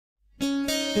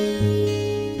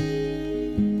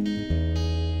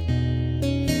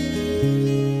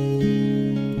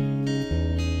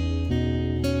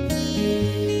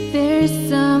There's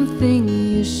something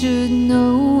you should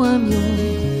know. I'm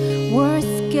your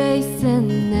worst case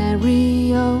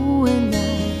scenario, and I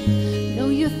know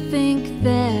you think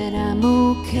that I'm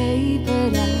okay,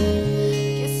 but I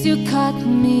guess you caught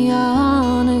me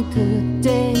on a good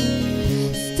day.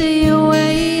 Stay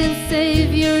away and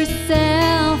save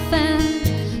yourself,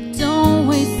 and don't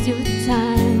waste your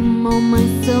time on my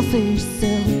selfish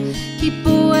self. Keep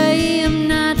away, I'm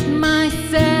not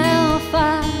myself.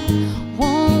 I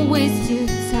won't waste your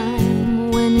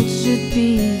time when it should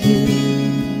be you.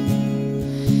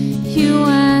 You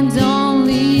and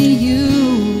only you,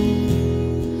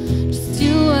 just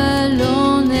you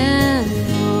alone and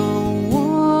no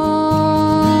one.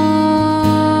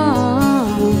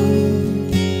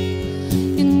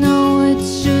 You know it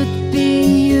should be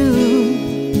you.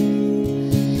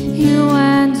 You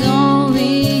and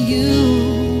only you,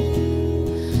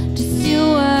 just you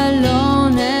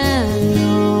alone and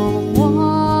no one.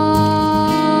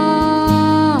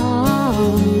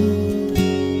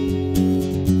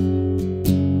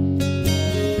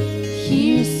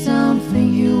 Here's something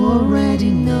you already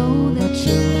know, that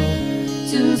you're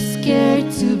too scared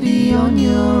to be on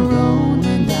your own.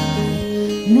 And I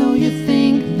know you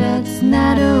think that's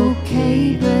not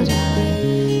okay, but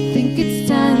I think it's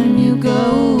time you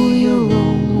go your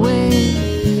own way.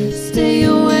 Stay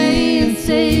away and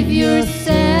save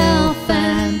yourself,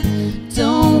 and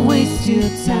don't waste your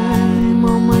time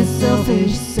on my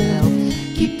selfish self.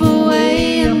 Keep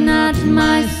away, I'm not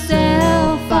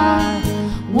myself. I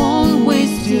won't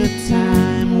waste your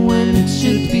time when it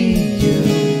should be you.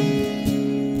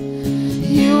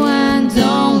 You and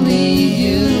only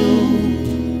you,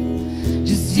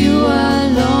 just you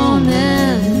alone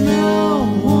and no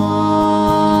one.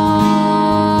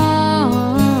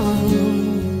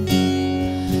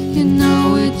 You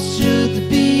know it should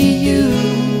be you.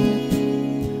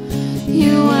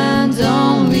 You and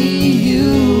only you,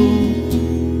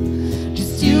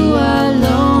 just you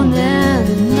alone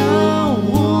and no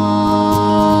one.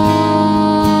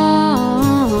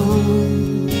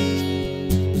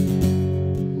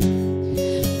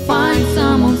 Find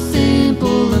someone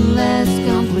simple and less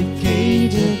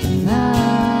complicated than I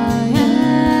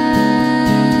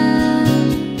am.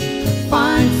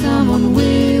 Find someone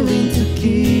willing to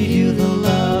give you the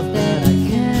love that I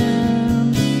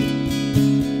can.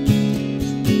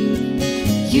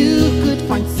 You could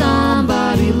find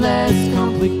somebody less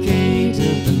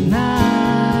complicated than I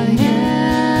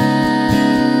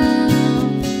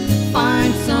am.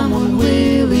 Find someone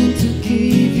willing to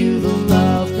give you the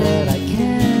love that I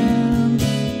can.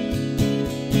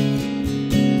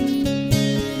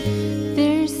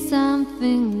 There's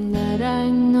something that I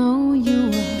know, you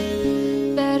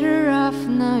are better off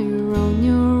now, you're on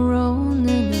your own.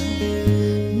 And I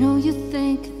know you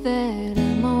think that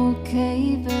I'm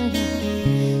okay, but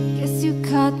I guess you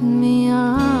caught me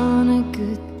on a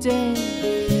good day.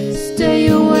 Stay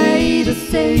away to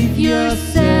save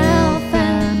yourself,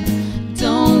 and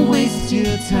don't waste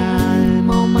your time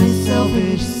on my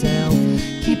selfish self.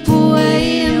 Keep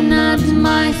away, I'm not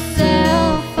myself.